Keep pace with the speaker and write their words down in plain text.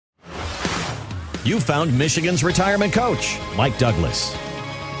You found Michigan's retirement coach, Mike Douglas.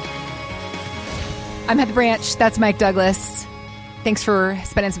 I'm Heather Branch. That's Mike Douglas. Thanks for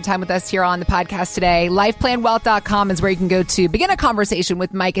spending some time with us here on the podcast today. LifePlanWealth.com is where you can go to begin a conversation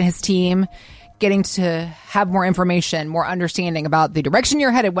with Mike and his team, getting to have more information, more understanding about the direction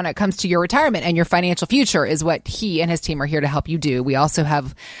you're headed when it comes to your retirement and your financial future is what he and his team are here to help you do. We also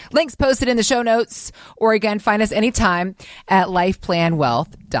have links posted in the show notes, or again, find us anytime at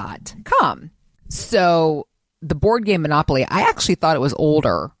LifePlanWealth.com. So the board game Monopoly, I actually thought it was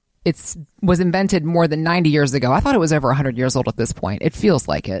older. It was invented more than 90 years ago. I thought it was over 100 years old at this point. It feels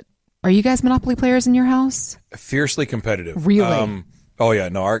like it. Are you guys Monopoly players in your house? Fiercely competitive. Really? Oh yeah.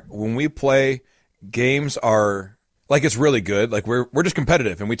 No, when we play, games are like, it's really good. Like we're just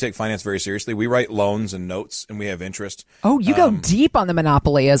competitive and we take finance very seriously. We write loans and notes and we have interest. Oh, you go deep on the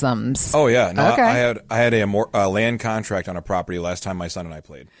Monopolyisms. Oh yeah. No, okay. I had a land contract on a property last time my son and I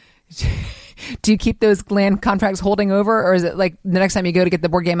played. Do you keep those land contracts holding over, or is it like the next time you go to get the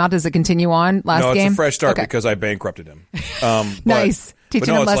board game out, does it continue on last game? No, it's a fresh start because I bankrupted him. Nice.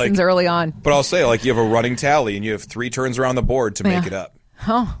 Teaching him lessons early on. But I'll say, like, you have a running tally and you have 3 turns around the board to make it up.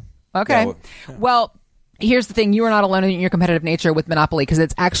 Huh. Okay. Yeah. Well, here's the thing. You are not alone in your competitive nature with Monopoly because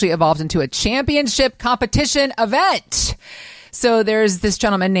it's actually evolved into a championship competition event. So there's this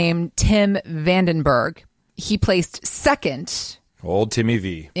gentleman named Tim Vandenberg. He placed second. Old Timmy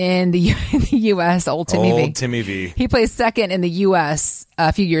V. In the U.S., old Timmy V. Old Timmy V. He placed second in the U.S.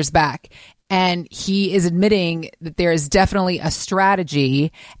 a few years back. And he is admitting that there is definitely a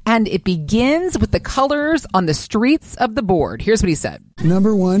strategy, and it begins with the colors on the streets of the board. Here's what he said.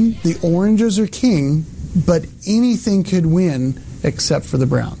 Number 1, the oranges are king, but anything could win except for the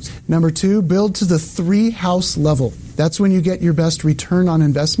browns. Number 2, build to the 3-house level. That's when you get your best return on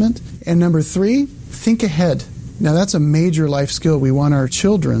investment. And number 3, think ahead. Now, that's a major life skill we want our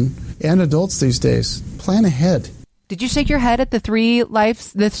children and adults these days. Plan ahead. Did you shake your head at the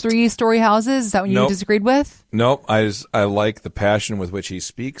 3-story houses? Is that what you disagreed with? Nope. I like the passion with which he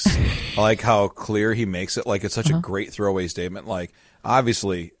speaks. I like how clear he makes it. Like, it's such a great throwaway statement. Like,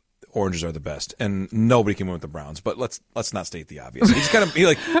 obviously, oranges are the best, and nobody can win with the Browns. But let's not state the obvious. He just kind of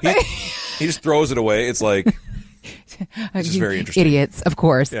he just throws it away. It's like. It's just very interesting. Idiots, of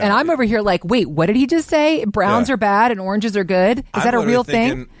course. Yeah. And I'm over here like, wait, what did he just say? Browns are bad and oranges are good? Is that a real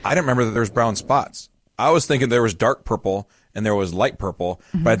thing? I didn't remember that there was brown spots. I was thinking there was dark purple and there was light purple,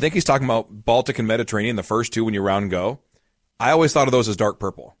 but I think he's talking about Baltic and Mediterranean, the first 2 when you round and go. I always thought of those as dark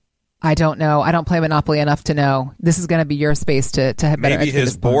purple. I don't know. I don't play Monopoly enough to know. This is going to be your space to have better. Maybe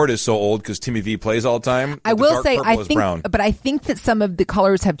his board is so old because Timmy V plays all the time. I will say, I think that some of the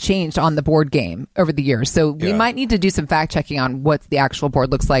colors have changed on the board game over the years. So we might need to do some fact checking on what the actual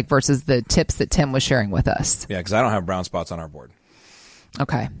board looks like versus the tips that Tim was sharing with us. Yeah, because I don't have brown spots on our board.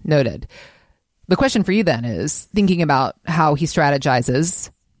 Okay, noted. The question for you then is, thinking about how he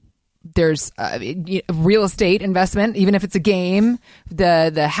strategizes, there's real estate investment, even if it's a game,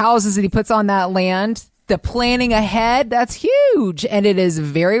 the houses that he puts on that land, the planning ahead, that's huge. And it is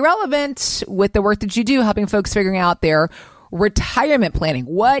very relevant with the work that you do, helping folks figuring out their retirement planning.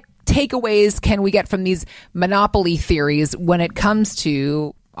 What takeaways can we get from these Monopoly theories when it comes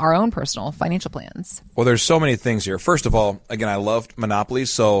to our own personal financial plans? Well, there's so many things here. First of all, again, I loved Monopoly.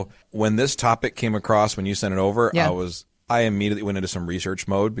 So when this topic came across, when you sent it over, I immediately went into some research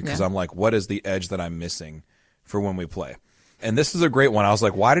mode because I'm like, what is the edge that I'm missing for when we play? And this is a great one. I was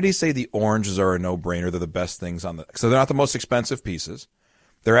like, why did he say the oranges are a no-brainer? They're the best things on so they're not the most expensive pieces.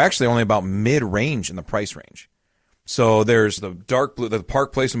 They're actually only about mid-range in the price range. So there's the dark blue, the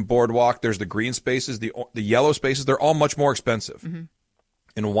Park Place and Boardwalk. There's the green spaces, the yellow spaces. They're all much more expensive. Mm-hmm.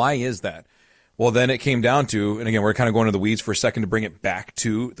 And why is that? Well, then it came down to, and again, we're kind of going to the weeds for a second to bring it back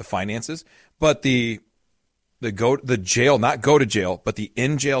to the finances, but the jail, not go to jail, but the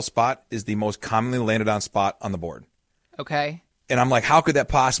in jail spot is the most commonly landed on spot on the board. Okay. And I'm like, how could that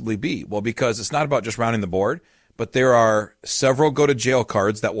possibly be? Well, because it's not about just rounding the board, but there are several go to jail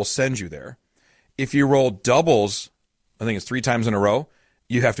cards that will send you there. If you roll doubles, I think it's 3 times in a row,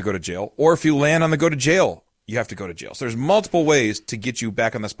 you have to go to jail. Or if you land on the go to jail, you have to go to jail. So there's multiple ways to get you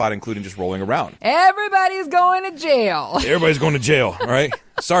back on the spot, including just rolling around. Everybody's going to jail. Everybody's going to jail, all right?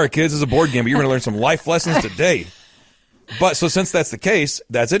 Sorry, kids, it's a board game, but you're going to learn some life lessons today. But so since that's the case,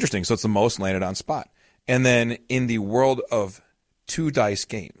 that's interesting. So it's the most landed on spot. And then in the world of 2 dice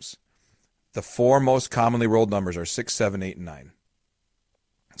games, the 4 most commonly rolled numbers are 6, 7, 8, and 9.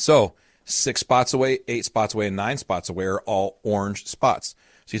 So 6 spots away, 8 spots away, and 9 spots away are all orange spots.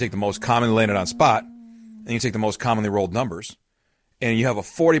 So you take the most commonly landed on spot, and you take the most commonly rolled numbers, and you have a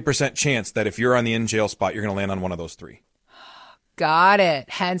 40% chance that if you're on the in-jail spot, you're going to land on one of those 3. Got it.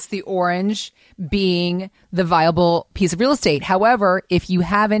 Hence the orange being the viable piece of real estate. However, if you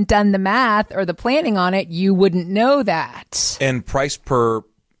haven't done the math or the planning on it, you wouldn't know that. And price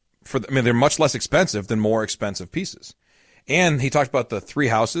they're much less expensive than more expensive pieces. And he talked about the 3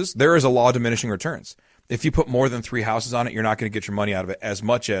 houses. There is a law of diminishing returns. If you put more than 3 houses on it, you're not going to get your money out of it as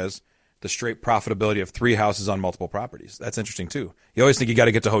much as the straight profitability of 3 houses on multiple properties. That's interesting too. You always think you got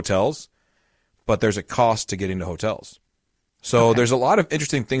to get to hotels, but there's a cost to getting to hotels. So there's a lot of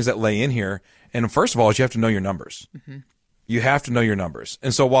interesting things that lay in here. And first of all, is you have to know your numbers. Mm-hmm. You have to know your numbers.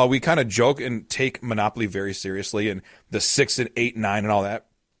 And so while we kind of joke and take Monopoly very seriously and the 6 and 8 and 9 and all that,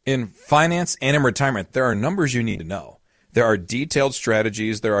 in finance and in retirement, there are numbers you need to know. There are detailed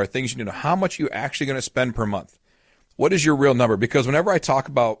strategies. There are things you need to know. How much are you actually going to spend per month? What is your real number? Because whenever I talk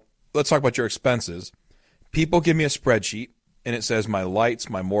about, let's talk about your expenses, people give me a spreadsheet and it says my lights,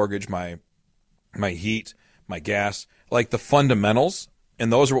 my mortgage, my heat, my gas, like the fundamentals.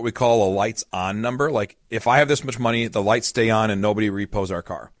 And those are what we call a lights on number. Like if I have this much money, the lights stay on and nobody repos our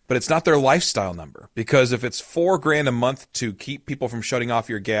car. But it's not their lifestyle number, because if it's $4,000 a month to keep people from shutting off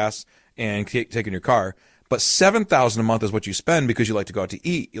your gas and taking your car, but $7,000 a month is what you spend because you like to go out to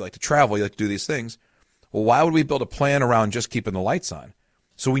eat, you like to travel, you like to do these things. Well, why would we build a plan around just keeping the lights on?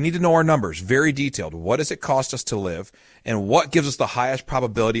 So we need to know our numbers, very detailed. What does it cost us to live? And what gives us the highest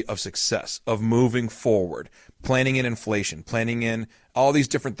probability of success, of moving forward, planning in inflation, planning in all these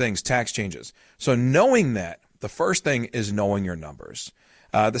different things, tax changes. So knowing that, the first thing is knowing your numbers.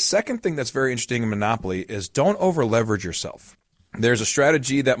 The second thing that's very interesting in Monopoly is don't over leverage yourself. There's a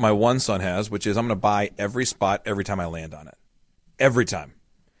strategy that my one son has, which is I'm going to buy every spot every time I land on it. Every time.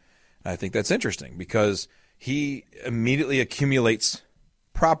 And I think that's interesting because he immediately accumulates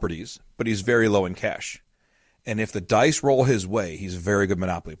properties, but he's very low in cash. And if the dice roll his way, he's a very good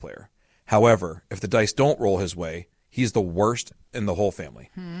Monopoly player. However, if the dice don't roll his way, he's the worst in the whole family.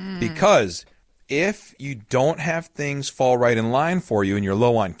 Because if you don't have things fall right in line for you and you're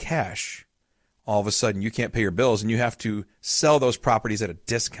low on cash, all of a sudden you can't pay your bills and you have to sell those properties at a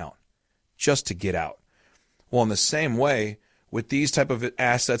discount just to get out. Well, in the same way, with these type of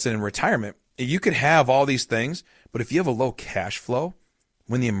assets and in retirement, you could have all these things, but if you have a low cash flow,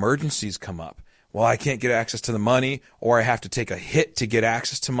 when the emergencies come up, well, I can't get access to the money, or I have to take a hit to get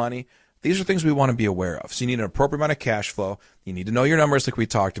access to money. These are things we want to be aware of. So you need an appropriate amount of cash flow. You need to know your numbers like we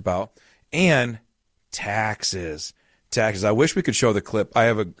talked about. And taxes. Taxes. I wish we could show the clip. I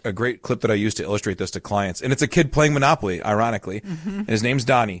have a great clip that I use to illustrate this to clients. And it's a kid playing Monopoly, ironically. Mm-hmm. And his name's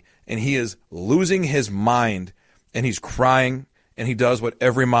Donnie. And he is losing his mind. And he's crying. And he does what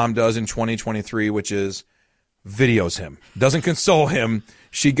every mom does in 2023, which is videos him. Doesn't console him.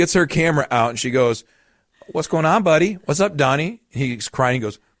 She gets her camera out and she goes, "What's going on, buddy? What's up, Donnie?" He's crying. He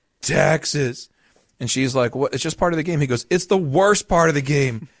goes, "Taxes." And she's like, "What? It's just part of the game." He goes, "It's the worst part of the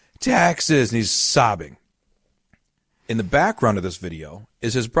game. Taxes." And he's sobbing. In the background of this video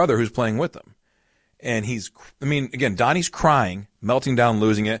is his brother who's playing with him. And again, Donnie's crying, melting down,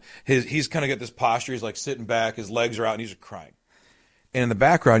 losing it. He's kind of got this posture. He's like sitting back. His legs are out and he's just crying. And in the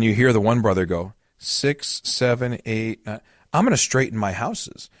background, you hear the one brother go, 6, 7, 8, 9. I'm going to straighten my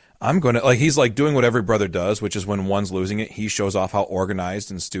houses. I'm going to, he's like doing what every brother does, which is when one's losing it, he shows off how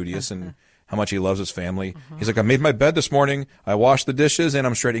organized and studious and how much he loves his family. He's like, "I made my bed this morning. I washed the dishes and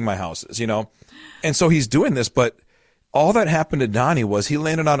I'm straightening my houses," And so he's doing this, but all that happened to Donnie was he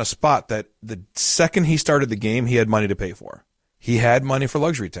landed on a spot that the second he started the game, he had money to pay for. He had money for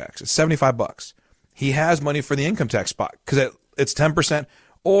luxury tax. It's $75. He has money for the income tax spot because it's 10%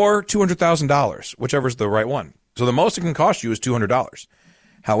 or $200,000, whichever's the right one. So the most it can cost you is $200.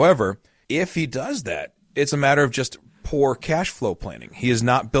 However, if he does that, it's a matter of just poor cash flow planning. He has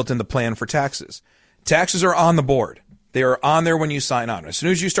not built in the plan for taxes. Taxes are on the board. They are on there when you sign on. As soon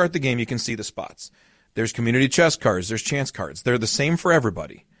as you start the game, you can see the spots. There's community chest cards. There's chance cards. They're the same for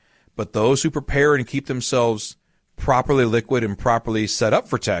everybody. But those who prepare and keep themselves properly liquid and properly set up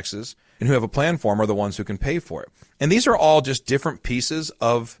for taxes and who have a plan for them are the ones who can pay for it. And these are all just different pieces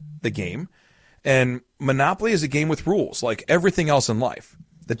of the game. And Monopoly is a game with rules, like everything else in life.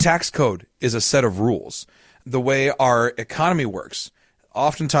 The tax code is a set of rules. The way our economy works,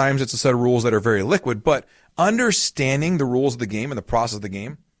 oftentimes it's a set of rules that are very liquid, but understanding the rules of the game and the process of the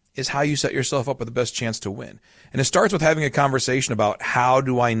game is how you set yourself up with the best chance to win. And it starts with having a conversation about how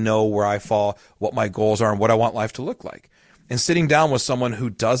do I know where I fall, what my goals are, and what I want life to look like. And sitting down with someone who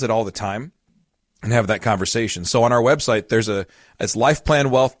does it all the time and have that conversation. So on our website, it's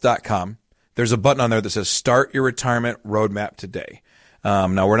lifeplanwealth.com. There's a button on there that says Start Your Retirement Roadmap Today.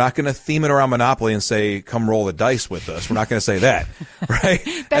 Now, we're not going to theme it around Monopoly and say, come roll the dice with us. We're not going to say that, right?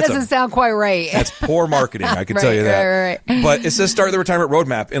 That doesn't sound quite right. That's poor marketing, I can tell you that. Right. But it says start the retirement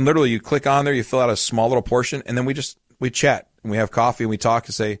roadmap. And literally, you click on there, you fill out a small little portion, and then we chat. And we have coffee, and we talk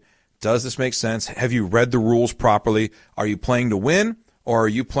and say, does this make sense? Have you read the rules properly? Are you playing to win, or are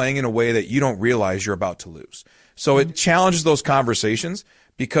you playing in a way that you don't realize you're about to lose? So it challenges those conversations,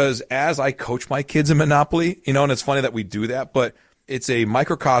 because as I coach my kids in Monopoly, and it's funny that we do that, but it's a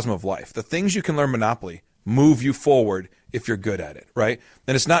microcosm of life. The things you can learn Monopoly move you forward if you're good at it, right?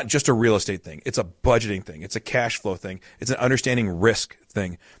 And it's not just a real estate thing. It's a budgeting thing. It's a cash flow thing. It's an understanding risk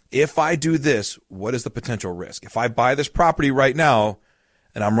thing. If I do this, what is the potential risk? If I buy this property right now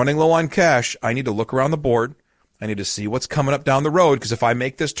and I'm running low on cash, I need to look around the board. I need to see what's coming up down the road, because if I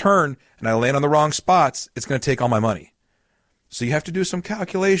make this turn and I land on the wrong spots, it's going to take all my money. So you have to do some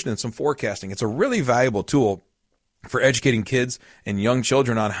calculation and some forecasting. It's a really valuable tool for educating kids and young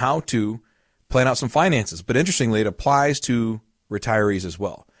children on how to plan out some finances. But interestingly, it applies to retirees as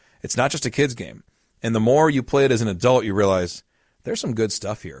well. It's not just a kid's game. And the more you play it as an adult, you realize there's some good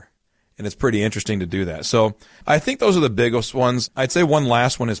stuff here. And it's pretty interesting to do that. So I think those are the biggest ones. I'd say one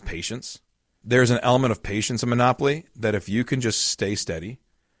last one is patience. There's an element of patience in Monopoly that if you can just stay steady,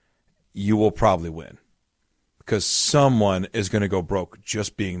 you will probably win, because someone is going to go broke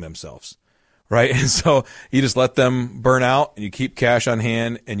just being themselves. Right? And so you just let them burn out, and you keep cash on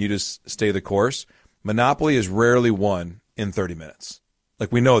hand, and you just stay the course. Monopoly is rarely won in 30 minutes.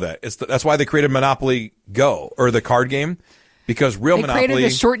 Like, we know that. That's why they created Monopoly Go, or the card game, because Monopoly... They created a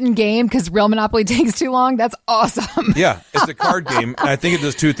shortened game because real Monopoly takes too long? That's awesome. Yeah, it's a card game. And I think it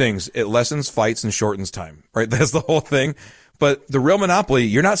does two things. It lessens fights and shortens time, right? That's the whole thing. But the real Monopoly,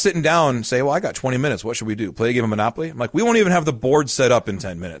 you're not sitting down and say, well, I got 20 minutes. What should we do? Play a game of Monopoly? I'm like, we won't even have the board set up in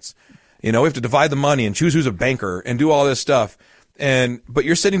 10 minutes. We have to divide the money and choose who's a banker and do all this stuff. But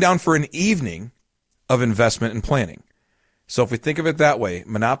you're sitting down for an evening of investment and planning. So if we think of it that way,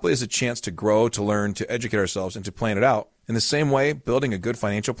 Monopoly is a chance to grow, to learn, to educate ourselves, and to plan it out. In the same way, building a good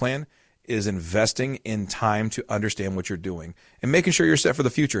financial plan is investing in time to understand what you're doing and making sure you're set for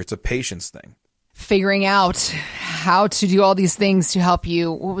the future. It's a patience thing. Figuring out how to do all these things to help you.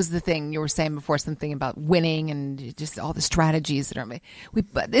 What was the thing you were saying before? Something about winning and just all the strategies that are.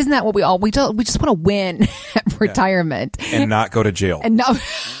 Isn't that what we just want to win at retirement and not go to jail and no.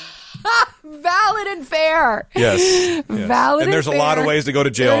 Valid and fair. Yes. Valid and there's and a lot of ways to go to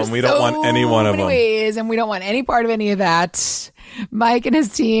jail, and we don't want any one of them. Ways, and we don't want any part of any of that. Mike and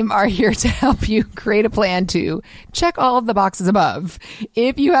his team are here to help you create a plan to check all of the boxes above.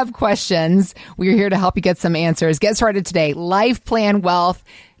 If you have questions, we're here to help you get some answers. Get started today.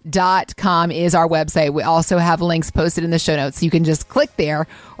 LifePlanWealth.com is our website. We also have links posted in the show notes. So you can just click there,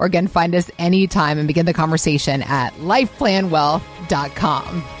 or again, find us anytime and begin the conversation at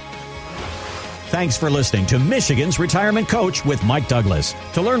LifePlanWealth.com. Thanks for listening to Michigan's Retirement Coach with Mike Douglas.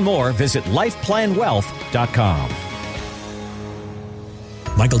 To learn more, visit LifePlanWealth.com.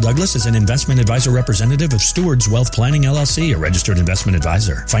 Michael Douglas is an investment advisor representative of Stewards Wealth Planning, LLC, a registered investment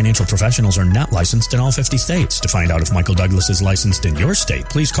advisor. Financial professionals are not licensed in all 50 states. To find out if Michael Douglas is licensed in your state,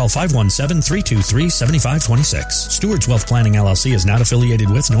 please call 517-323-7526. Stewards Wealth Planning, LLC is not affiliated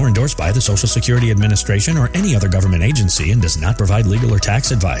with nor endorsed by the Social Security Administration or any other government agency and does not provide legal or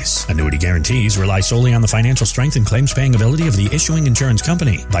tax advice. Annuity guarantees rely solely on the financial strength and claims-paying ability of the issuing insurance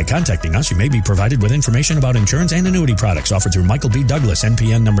company. By contacting us, you may be provided with information about insurance and annuity products offered through Michael B. Douglas, NPN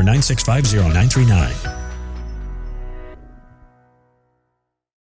number 9650939.